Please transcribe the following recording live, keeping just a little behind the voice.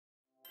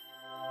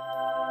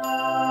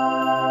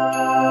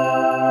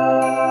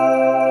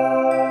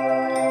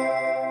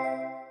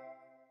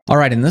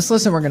right, in this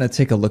lesson, we're going to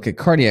take a look at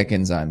cardiac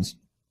enzymes.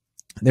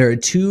 There are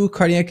two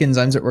cardiac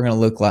enzymes that we're going to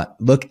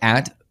look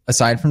at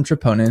aside from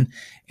troponin,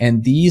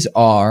 and these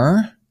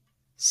are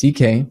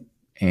CK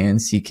and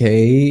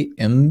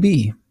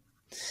ckmb.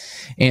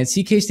 And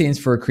CK stands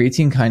for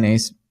creatine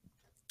kinase,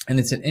 and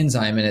it's an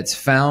enzyme, and it's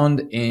found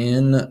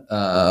in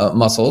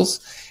muscles,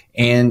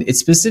 and it's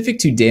specific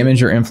to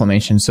damage or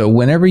inflammation. So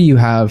whenever you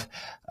have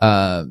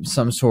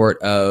some sort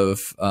of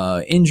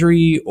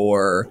injury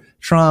or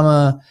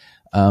trauma,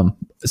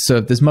 so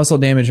if this muscle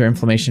damage or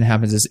inflammation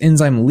happens, this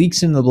enzyme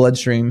leaks into the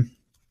bloodstream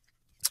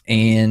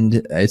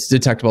and it's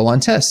detectable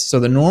on tests. So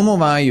the normal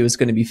value is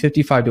going to be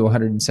 55 to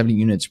 170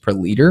 units per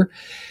liter.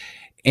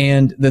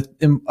 And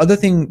the other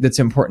thing that's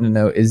important to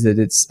note is that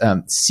it's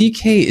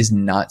CK is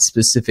not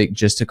specific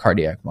just to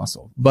cardiac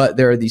muscle, but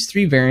there are these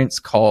three variants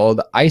called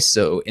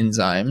iso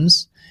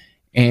enzymes,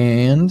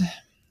 and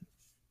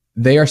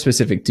they are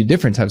specific to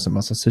different types of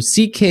muscle. So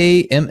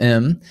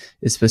ckmb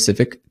is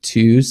specific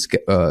to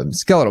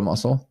skeletal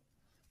muscle,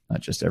 not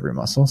just every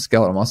muscle,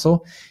 skeletal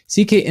muscle.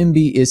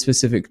 ckmb is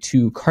specific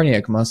to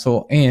cardiac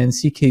muscle, and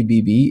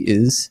ckbb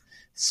is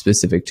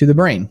specific to the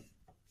brain.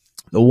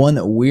 The one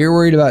that we're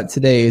worried about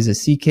today is a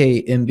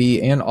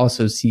ckmb and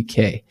also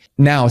CK.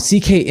 Now,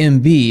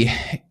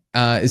 ckmb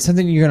is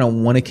something you're going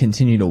to want to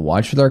continue to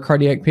watch with our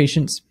cardiac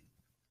patients.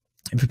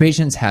 If your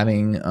patient's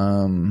having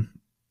an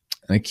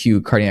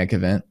acute cardiac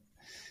event,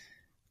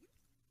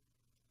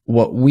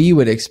 what we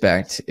would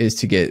expect is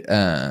to get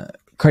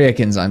cardiac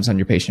enzymes on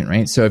your patient,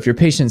 right? So if your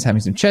patient's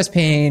having some chest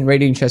pain,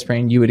 radiating chest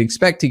pain, you would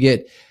expect to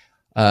get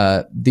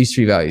these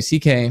three values,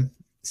 CK,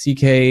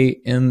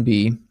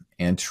 ckmb,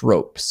 and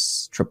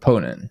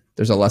troponin.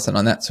 There's a lesson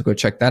on that, so go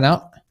check that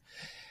out.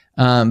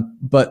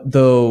 But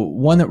the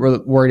one that we're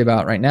worried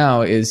about right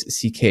now is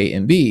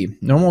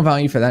ckmb. Normal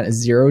value for that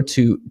is 0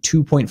 to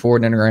 2.4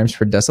 nanograms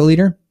per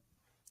deciliter.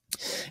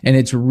 And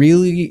it's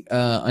really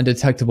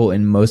undetectable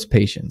in most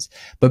patients.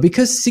 But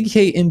because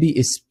ckmb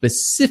is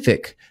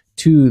specific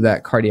to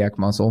that cardiac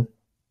muscle,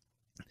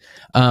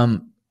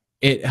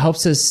 it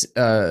helps us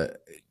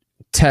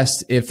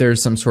test if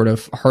there's some sort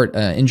of heart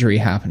injury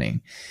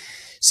happening.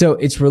 So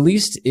it's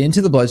released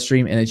into the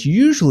bloodstream, and it's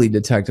usually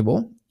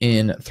detectable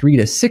in 3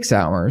 to 6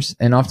 hours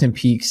and often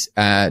peaks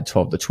at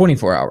 12 to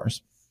 24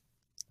 hours.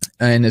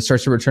 And it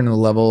starts to return to the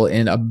level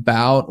in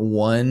about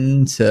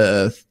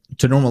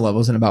to normal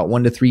levels in about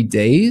 1 to 3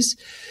 days.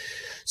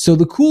 So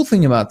the cool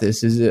thing about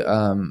this is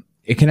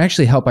it can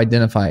actually help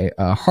identify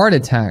heart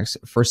attacks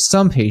for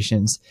some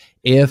patients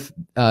if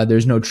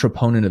there's no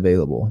troponin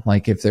available.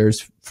 Like if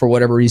there's, for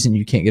whatever reason,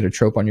 you can't get a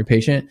trope on your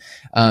patient,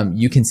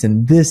 you can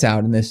send this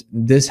out, and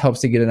this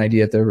helps to get an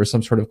idea if there was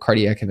some sort of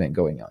cardiac event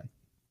going on.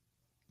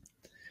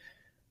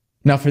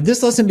 Now for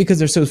this lesson, because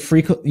they're so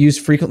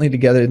used frequently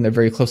together and they're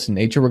very close in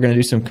nature, we're going to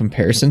do some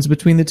comparisons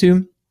between the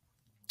two.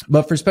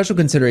 But for special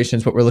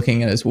considerations, what we're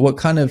looking at is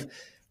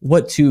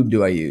what tube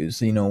do I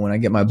use? You know, when I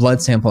get my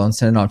blood sample and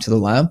send it off to the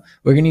lab,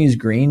 we're going to use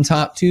green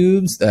top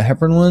tubes, the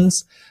heparin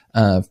ones.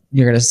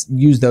 You're going to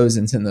use those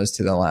and send those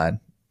to the lab.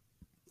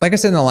 Like I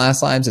said in the last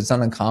slides, it's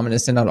not uncommon to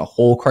send out a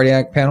whole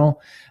cardiac panel.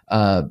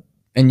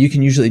 And you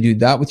can usually do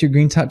that with your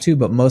green top tube,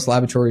 but most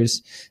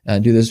laboratories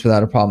do this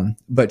without a problem.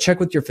 But check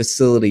with your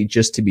facility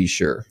just to be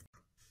sure.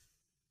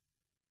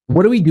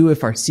 What do we do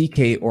if our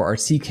CK or our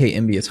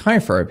ckmb is high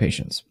for our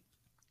patients?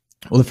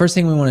 Well, the first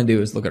thing we want to do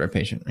is look at our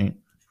patient, right?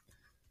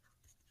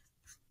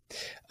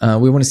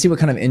 We want to see what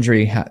kind of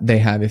injury they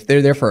have. If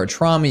they're there for a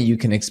trauma, you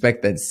can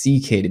expect that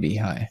CK to be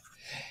high.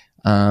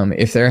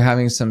 If they're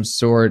having some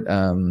sort,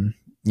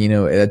 you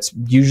know, that's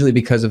usually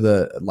because of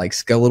the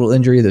skeletal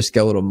injury, their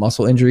skeletal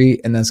muscle injury,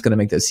 and that's going to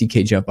make that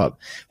CK jump up.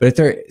 But if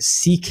their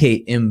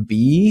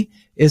ckmb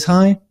is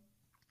high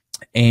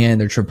and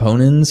their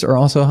troponins are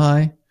also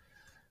high,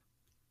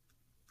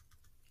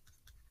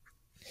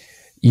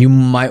 you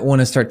might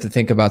want to start to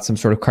think about some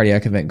sort of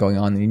cardiac event going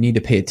on, and you need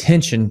to pay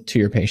attention to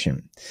your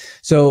patient.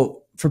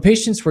 So for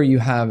patients where you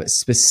have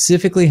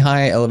specifically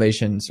high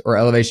elevations or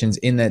elevations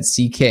in that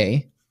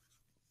CK,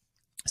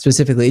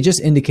 specifically, it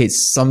just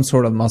indicates some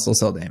sort of muscle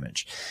cell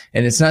damage,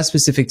 and it's not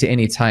specific to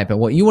any type. And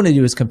what you want to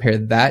do is compare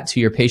that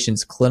to your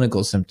patient's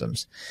clinical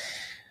symptoms.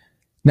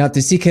 Now, if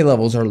the CK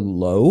levels are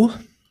low,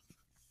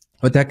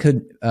 what that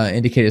could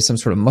indicate is some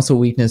sort of muscle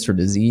weakness or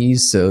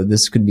disease. So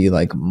this could be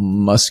like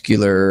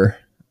muscular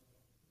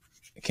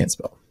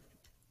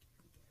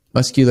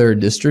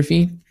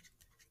dystrophy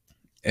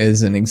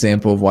is an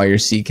example of why your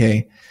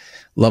CK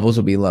levels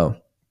will be low,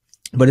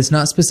 but it's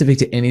not specific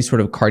to any sort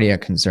of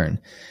cardiac concern.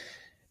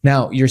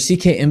 Now, your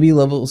ckmb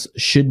levels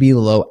should be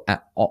low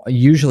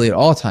usually at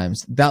all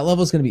times. That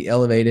level is going to be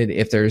elevated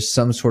if there's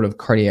some sort of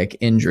cardiac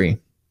injury.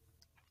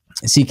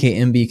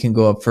 ckmb can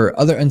go up for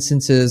other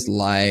instances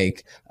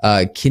like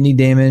kidney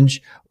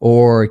damage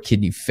or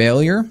kidney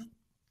failure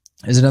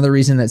is another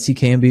reason that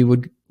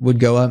ckmb would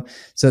go up.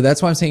 So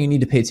that's why I'm saying you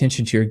need to pay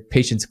attention to your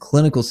patient's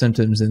clinical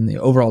symptoms and the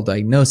overall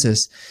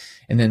diagnosis,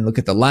 and then look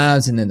at the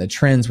labs and then the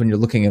trends when you're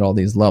looking at all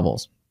these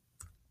levels.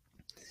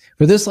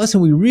 For this lesson,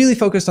 we really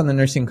focused on the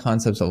nursing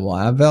concepts of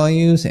lab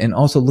values and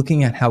also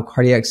looking at how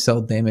cardiac cell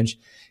damage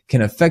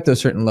can affect those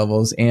certain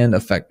levels and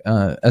affect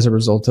as a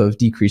result of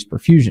decreased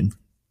perfusion.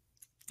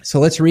 So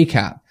let's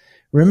recap.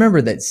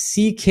 Remember that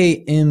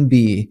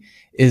ckmb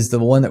is the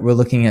one that we're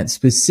looking at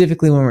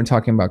specifically when we're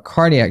talking about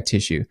cardiac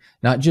tissue,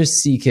 not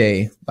just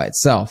CK by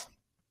itself.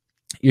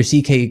 Your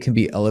CK can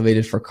be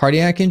elevated for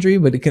cardiac injury,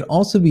 but it can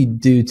also be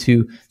due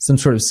to some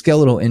sort of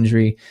skeletal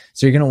injury.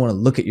 So you're going to want to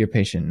look at your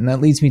patient. And that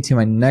leads me to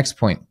my next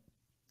point.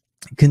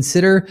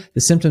 Consider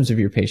the symptoms of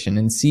your patient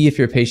and see if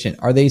your patient,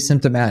 are they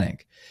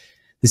symptomatic?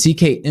 The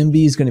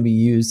ckmb is going to be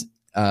used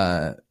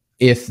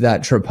if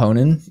that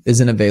troponin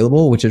isn't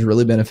available, which is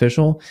really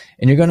beneficial.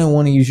 And you're going to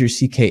want to use your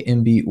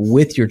ckmb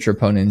with your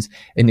troponins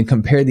and to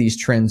compare these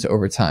trends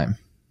over time.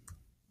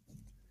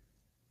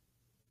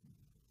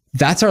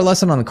 That's our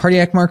lesson on the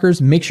cardiac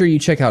markers. Make sure you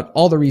check out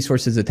all the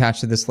resources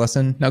attached to this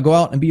lesson. Now go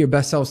out and be your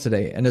best selves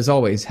today. And as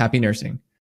always, happy nursing.